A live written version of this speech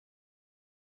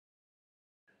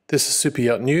This is Super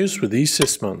Yacht News with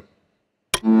Sisman.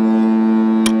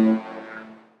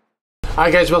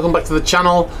 Hi guys, welcome back to the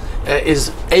channel. It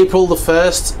is April the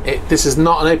 1st. This is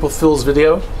not an April Fool's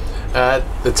video.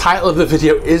 The title of the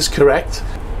video is correct.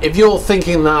 If you're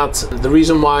thinking that the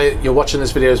reason why you're watching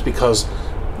this video is because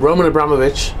Roman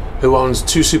Abramovich, who owns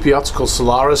two super yachts called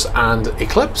Solaris and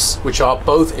Eclipse, which are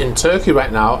both in Turkey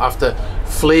right now after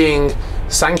fleeing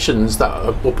sanctions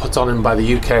that were put on him by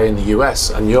the UK and the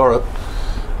US and Europe,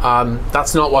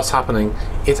 that's not what's happening.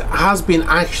 It has been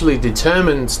actually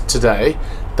determined today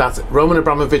that Roman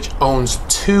Abramovich owns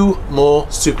two more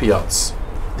super yachts.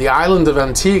 The island of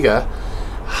Antigua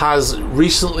has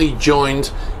recently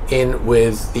joined in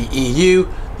with the EU,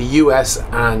 the US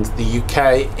and the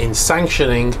UK in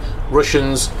sanctioning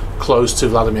Russians close to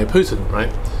Vladimir Putin,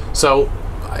 right? So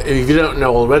if you don't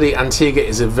know already, Antigua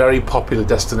is a very popular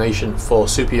destination for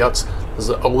super yachts.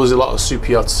 There's always a lot of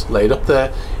super yachts laid up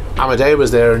there. Amadea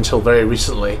was there until very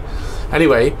recently.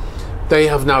 Anyway, they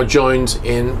have now joined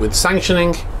in with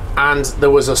sanctioning, and there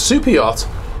was a super yacht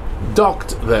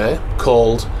docked there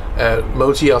called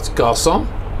Yacht Garçon,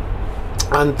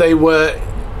 and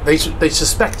they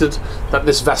suspected that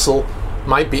this vessel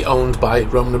might be owned by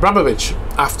Roman Abramovich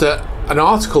after an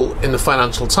article in the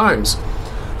Financial Times.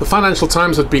 The Financial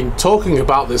Times had been talking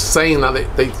about this, saying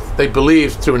that they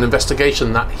believed through an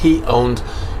investigation that he owned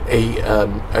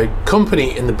a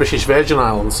company in the British Virgin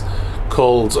Islands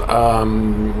called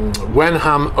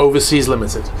Wenham Overseas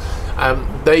Limited.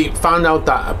 They found out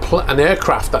that an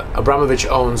aircraft that Abramovich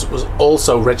owns was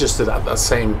also registered at that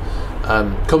same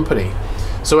company.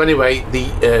 So anyway, the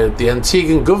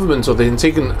Antiguan government, or the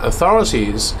Antiguan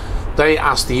authorities, they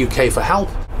asked the UK for help,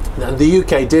 and the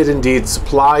UK did indeed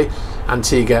supply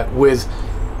Antigua with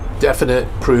definite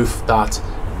proof that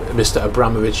Mr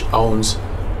Abramovich owns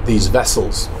these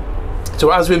vessels. So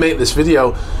as we make this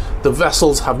video, the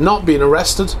vessels have not been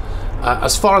arrested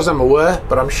as far as I'm aware,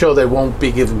 but I'm sure they won't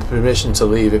be given permission to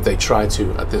leave if they try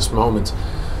to at this moment.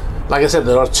 Like I said,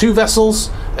 there are two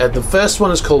vessels. The first one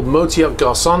is called Yacht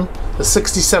Garçon, the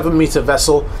 67-meter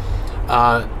vessel,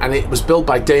 and it was built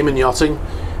by Damon Yachting.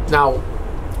 Now,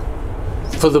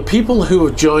 for the people who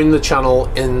have joined the channel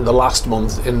in the last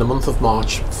month, in the month of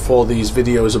March, for these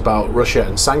videos about Russia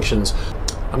and sanctions,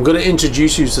 I'm going to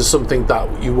introduce you to something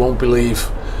that you won't believe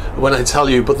when I tell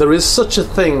you, but there is such a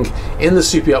thing in the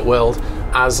super yacht world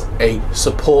as a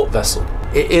support vessel.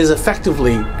 It is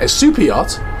effectively a super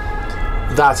yacht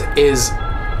that is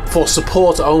for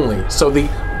support only. So the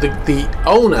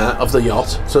owner of the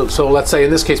yacht, so let's say in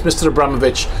this case Mr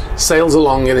Abramovich sails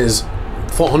along in his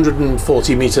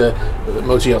 440-meter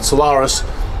Yacht Solaris,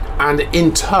 and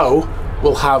in tow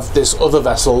will have this other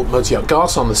vessel, Yacht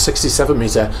Garçon, the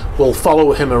 67-meter, will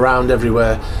follow him around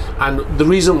everywhere. And the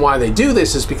reason why they do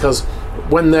this is because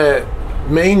when their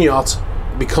main yacht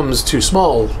becomes too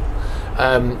small,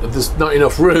 there's not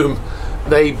enough room,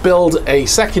 they build a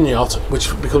second yacht which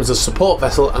becomes a support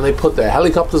vessel, and they put their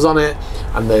helicopters on it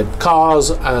and their cars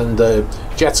and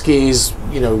jet skis,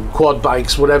 you know, quad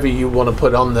bikes, whatever you want to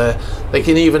put on there. They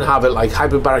can even have it like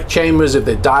hyperbaric chambers if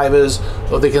they're divers,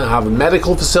 or they can have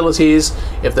medical facilities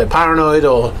if they're paranoid,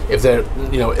 or if they're,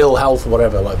 you know, ill health,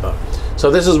 whatever like that. So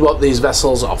this is what these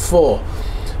vessels are for.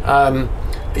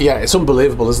 Yeah, it's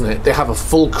unbelievable, isn't it? They have a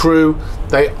full crew.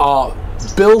 They are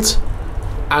built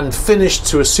and finished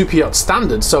to a super yacht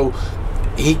standard. So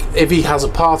if he has a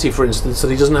party, for instance,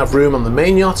 that he doesn't have room on the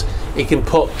main yacht, he can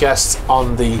put guests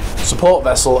on the support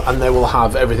vessel, and they will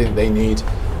have everything they need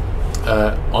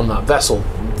on that vessel,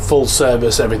 full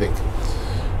service, everything.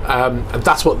 And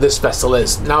that's what this vessel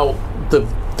is. Now,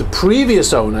 the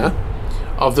previous owner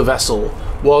of the vessel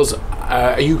was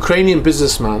a Ukrainian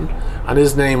businessman, and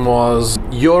his name was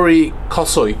Yuri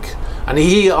Kosoik, and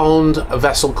he owned a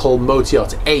vessel called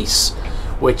Yacht Ace,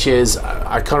 which is,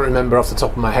 I can't remember off the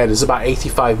top of my head, it's about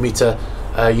 85-meter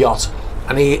yacht,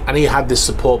 and he had this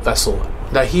support vessel.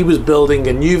 Now he was building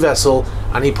a new vessel,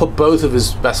 and he put both of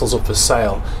his vessels up for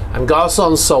sale, and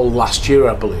Garçon sold last year,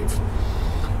 I believe,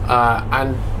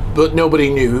 but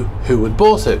nobody knew who had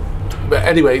bought it. But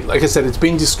anyway, like I said, it's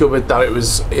been discovered that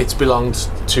it belonged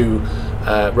to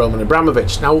Roman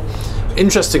Abramovich. Now,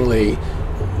 interestingly,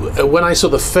 when I saw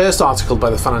the first article by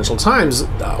the Financial Times,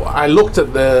 I looked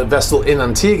at the vessel in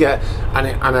Antigua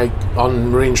and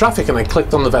on marine traffic, and I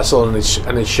clicked on the vessel, and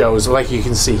it shows, like you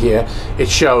can see here, it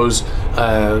shows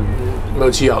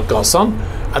Yacht Garçon,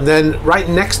 and then right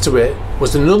next to it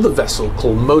was another vessel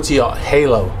called Yacht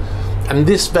Halo, and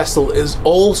this vessel is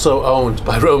also owned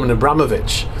by Roman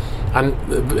Abramovich. And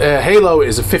Halo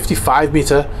is a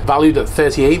 55-meter valued at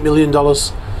 $38 million,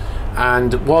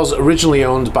 and was originally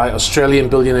owned by Australian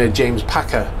billionaire James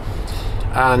Packer.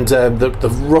 and the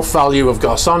rough value of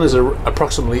Garçon is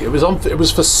approximately, it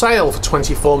was for sale for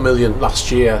 24 million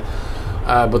last year,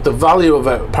 but the value of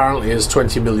it apparently is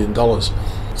 $20 million.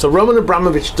 So Roman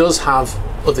Abramovich does have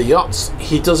other yachts.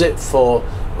 He does it for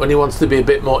when he wants to be a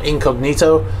bit more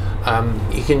incognito.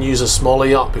 He can use a smaller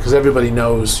yacht because everybody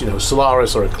knows, you know,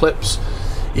 Solaris or Eclipse.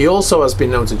 He also has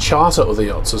been known to charter other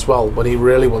yachts as well when he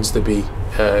really wants to be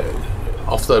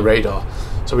off the radar.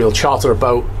 So he'll charter a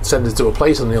boat, send it to a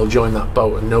place, and he'll join that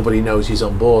boat, and nobody knows he's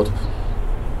on board.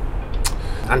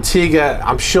 Antigua,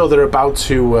 I'm sure they're about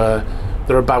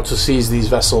to seize these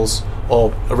vessels,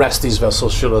 or arrest these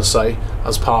vessels, should I say,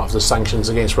 as part of the sanctions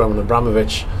against Roman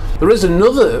Abramovich. There is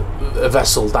another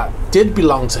vessel that did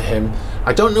belong to him.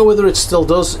 I don't know whether it still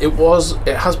does. It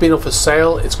has been up for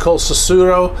sale. It's called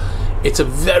Sosuro. It's a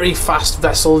very fast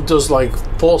vessel. It does like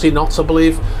 40 knots, I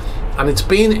believe, and it's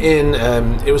been in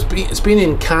it's been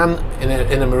in Cannes,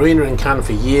 in a marina in Cannes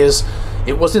for years.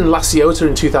 It was in La Ciotat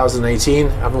in 2018,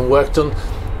 having work done.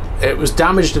 It was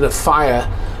damaged in a fire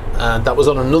that was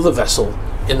on another vessel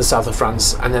in the south of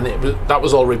France, and then that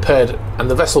was all repaired, and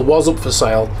the vessel was up for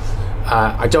sale.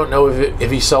 I don't know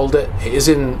if he sold it. It is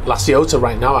in La Ciotat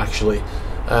right now, actually.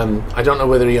 I don't know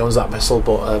whether he owns that vessel,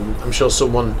 but I'm sure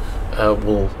someone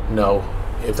will know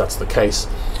if that's the case.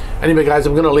 Anyway, guys,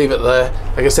 I'm going to leave it there.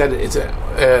 Like I said, it's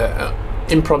an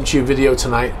impromptu video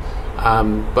tonight.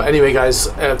 But anyway, guys,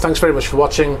 thanks very much for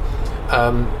watching.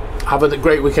 Have a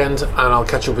great weekend, and I'll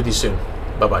catch up with you soon.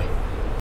 Bye-bye.